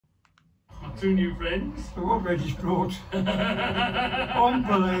2 new friends. The one Reggie's brought.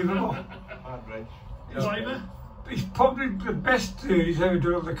 Unbelievable. Driver. It's probably the best deal he's ever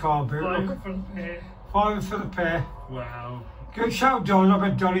done on the car boot. Driver for the pair. $5 for the pair. Wow. Go show Don, I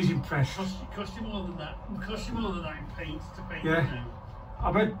bet Donny's impressed. Cost you more than that. Cost you more than that in paint to paint. Yeah. It now.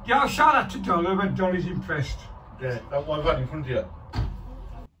 I bet, yeah, I'll show that to Don, I bet Donny's impressed. Yeah, that one right in front of you.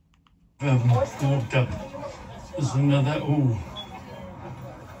 Walked up. There's another. Oh.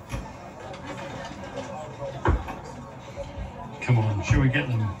 Come on, shall we get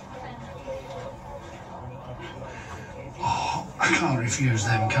them? Oh, I can't refuse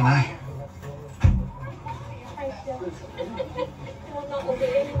them, can I?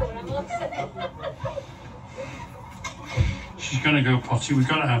 She's gonna go potty. We've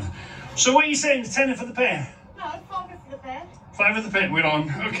got to have. So what are you saying? The tenner for the pair? No, $5 for the pair. $5 for the pair. We're on.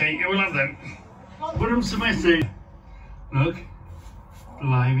 Okay, yeah, we'll have them. Put them to my seat. Look,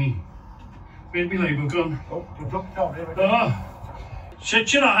 blimey. Where'd my label gone? Oh, you dropped down here. Oh,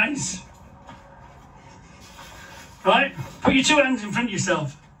 shut your eyes. Right, put your 2 hands in front of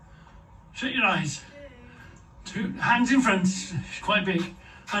yourself. Shut your eyes. 2 hands in front. It's quite big.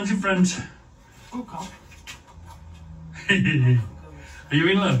 Hands in front. Oh, God. Are you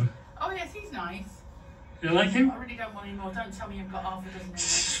in love? Oh, yes, he's nice. You like him? I really don't want any more. Don't tell me you've got half a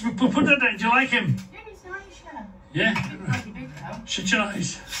dozen. Put that down. Do you like him? Yeah, he's nice, yeah. Yeah. He's really big, though. Shut your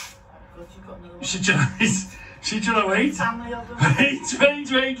eyes. Oh, God, you've got another one. Shut your eyes. Shut your eyes. Wait. Family of them.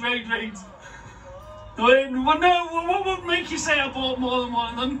 Wait. Wait. Well, no, what would make you say I bought more than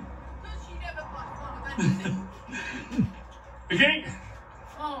one of them? Because you never bought one of anything. Okay?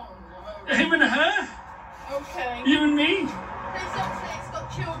 Oh, no. Him and her? Okay. You and me? Please don't say it's got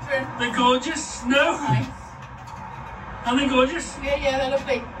children. They're gorgeous? No? Nice. Are they gorgeous? Yeah, they're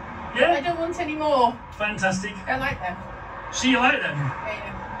lovely. I Yeah? don't want any more. Fantastic. I like them. So you like them?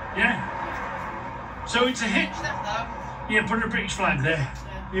 Yeah. Yeah? So it's a hit? That, though. Yeah, put a British flag there.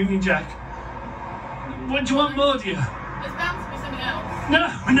 Yeah. Union Jack. What do you want more, dear? There's bound to be something else.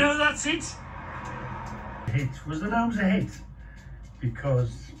 No, that's it. Hit. Was the gnomes a hit?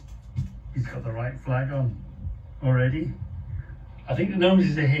 Because he's got the right flag on already. I think the gnomes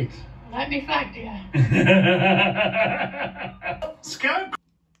is a hit. Like me flag, dear. Scout.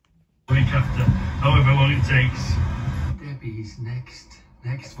 Week after, however long it takes. Debbie's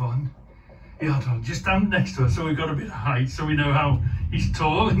next one. Yeah, I'll just stand next to her so we've got a bit of height so we know how he's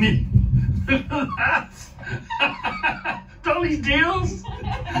tall, isn't he? Look at that! Dolly's deals!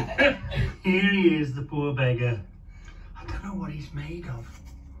 Here he is, the poor beggar. I don't know what he's made of.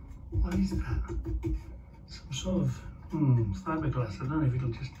 What is that? Some sort of fiberglass. I don't know if it'll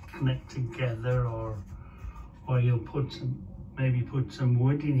just connect together or you'll put some, maybe put some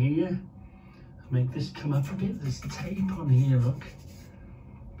wood in here. Make this come up a bit. There's tape on here, look.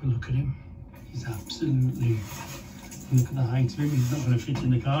 But look at him. He's absolutely, look at the height of him. He's not going to fit in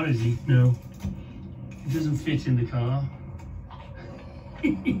the car, is he? No. He doesn't fit in the car.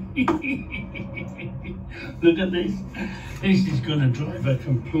 Look at this. This is going to drive her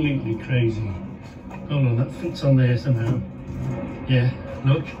completely crazy. Hold on, that fits on there somehow. Yeah,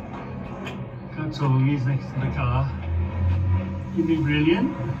 look. How tall he is next to the car. Isn't he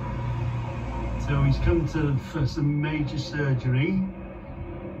brilliant? So he's come for some major surgery.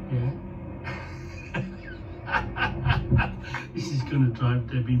 Yeah. This is going to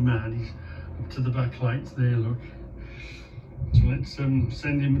drive Debbie mad. He's up to the back lights there, look. So let's send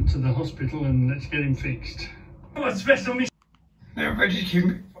him to the hospital and let's get him fixed. What's best on me? Now, Reggie gave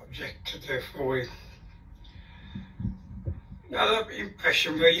me a project to do for you. Now that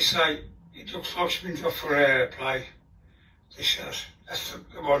impression where you say it looks like something off for airplay. This has, that's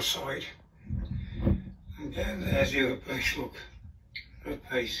the one side. And then there's the other piece, look. The other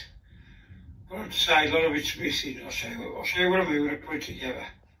piece. What I'd say, a lot of it's missing. I'll show you what I mean when I put it together.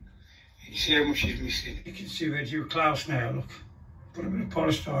 You can see how much is missing. You can see where your Klaus now, look. Put a bit of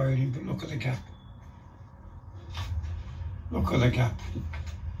polystyrene in, but look at the gap. Look at the gap.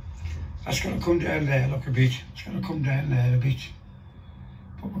 That's going to come down there, look a bit. It's going to come down there a bit.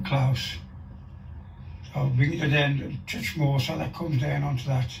 Put my Klaus. So I'll bring it down a touch more so that comes down onto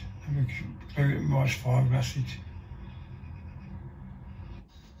that. And we can glue it in moist fiberglass it.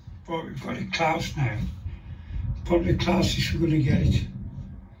 But we've got it Klaus now. Probably Klaus we're going to get it.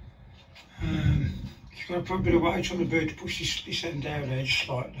 You've got to put a bit of weight on the boot to push this end down there just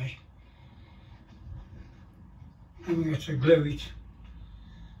slightly. And we've got to glue it.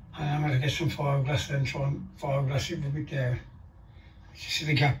 And I'm going to get some fiberglass then, try and fiberglass it a bit down. You see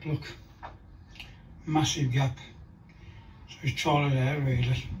the gap, look. Massive gap. So it's taller there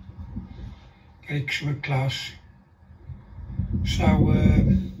really. Get it some Klaus. So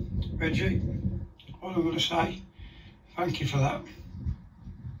Reggie, all I'm going to say, thank you for that.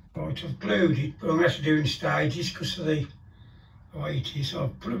 Right, I've glued it, but I'm going to have to do it in stages because of the way it is. So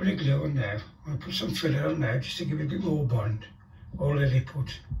I've put a bit of glue on now. I'm going to put some filler on now just to give it a bit more bond, or let it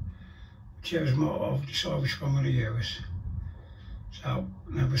put. Whichever's more, I'll decide which one I'm going to use. So,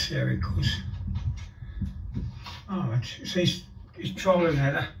 now we'll see how it goes. Alright, so it's trial and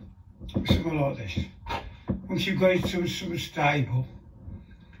error, something like this. Once you've got it to something stable,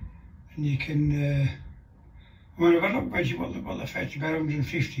 and you can, I mean, I've had a look at what they fetch, about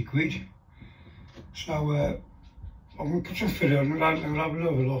 150 quid. So, I'm going to put some filler on and I'll have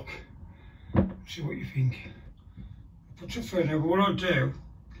another look, see what you think. Put some filler on, but what I'll do,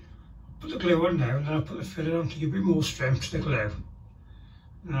 put the glue on now, and then I'll put the filler on to give a bit more strength to the glue.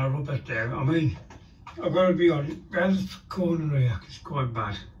 And I'll rub that down. I mean, I've got to be honest, around the corner here, it's quite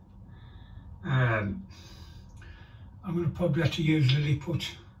bad. I'm going to probably have to use lily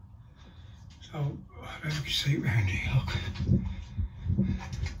put. So, I don't know if you can see it round here, look.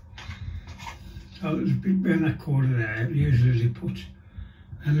 So there's a bit around that corner there, I'll use lily put.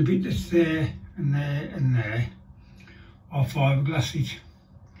 And the bit that's there, and there, and there, I'll fiberglass it.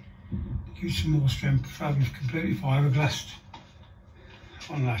 Give it some more strength, rather than completely fiberglassed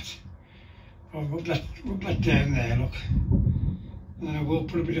on that. I'll rub that down there, look. And then I will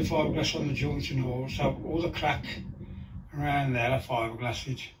put a bit of fiberglass on the joints and all, so all the crack around there, I'll fiberglass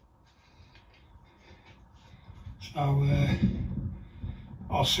it. So,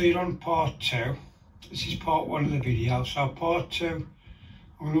 I'll see you on part 2. This is part 1 of the video, so part 2,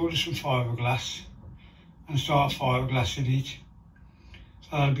 I'm going to order some fiberglass and start fiberglassing it. So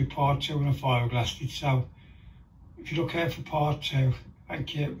that'll be part 2 when I fiberglassed it, so if you look out for part 2,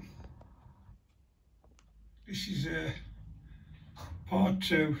 thank you. This is part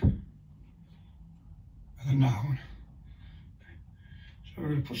 2 of the gnome. So we're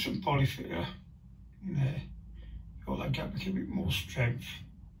going to put some polyfiller in there, fill that gap, make a bit more strength.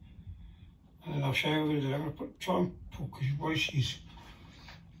 And then I'll show you what I'm going to try and put, because what it is,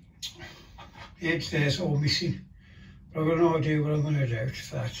 the edge there's all missing. But I've got no idea what I'm going to do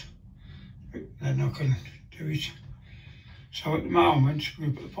to that. Then I can do it. So at the moment, we're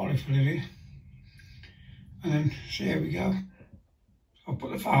going to put the polyfiller in and then see how we go. So I'll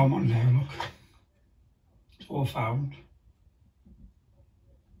put the foam on now, look. It's all foamed.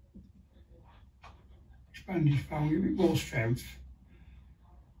 Expand this foam, give it more strength.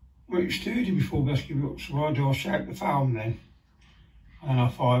 When it's sturdy before I give it up, so what I do, I'll shape the foam then, and then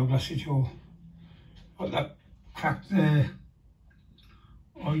I'll fiberglass it all. Like that crack there,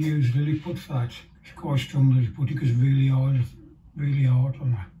 I use lily put for that. It's quite strong lily put because it's really hard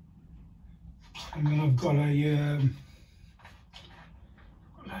on that. And then I've got a,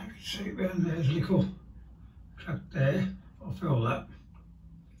 see it down there's a little crack there. I'll fill that.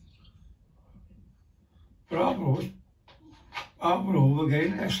 But overall we're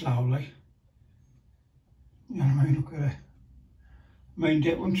getting there slowly. You know what I mean? Look at it. I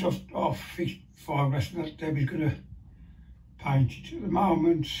mean, once I've fixed fiberglass, and that Debbie's going to paint it. At the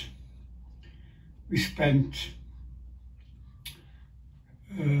moment, we spent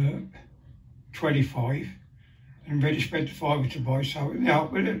 25, and Reddy spent the £5 to buy, so now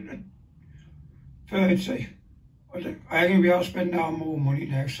we're at 30. I ain't going to be able to spend no more money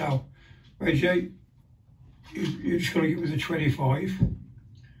now, so Reggie, you just got to give me the 25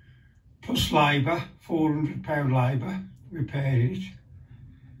 plus labour, £400 labour, repairing it.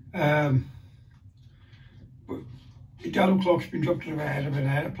 But it don't look like it's been dropped out of an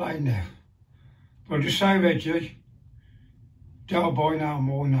aeroplane now. But I'll just say, Reggie, don't buy no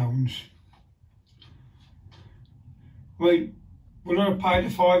more gnomes. I mean, will I pay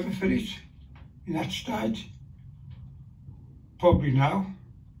the £5 for it in that state? Probably no.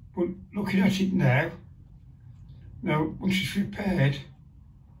 But looking at it now, once it's repaired,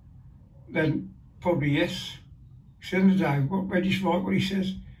 then probably yes. At the end of the day, what Reggie's right, what he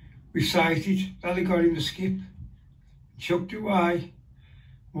says, we saved it, that they got in the skip, chucked away,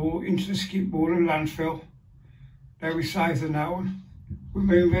 more into the skip, more in landfill. Now we saved the gnome. We've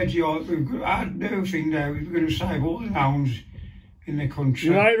been Reggie, we've got our new thing now, we're going to save all the gnomes in the country.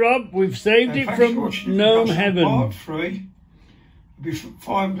 Right, Rob, we've saved it from gnome heaven. Part 3 will be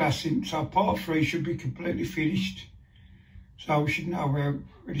fiberglassing, so part 3 should be completely finished. So we should know where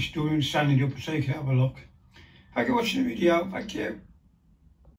it's doing and standing up so you can have a look. Thank you for watching the video, thank you.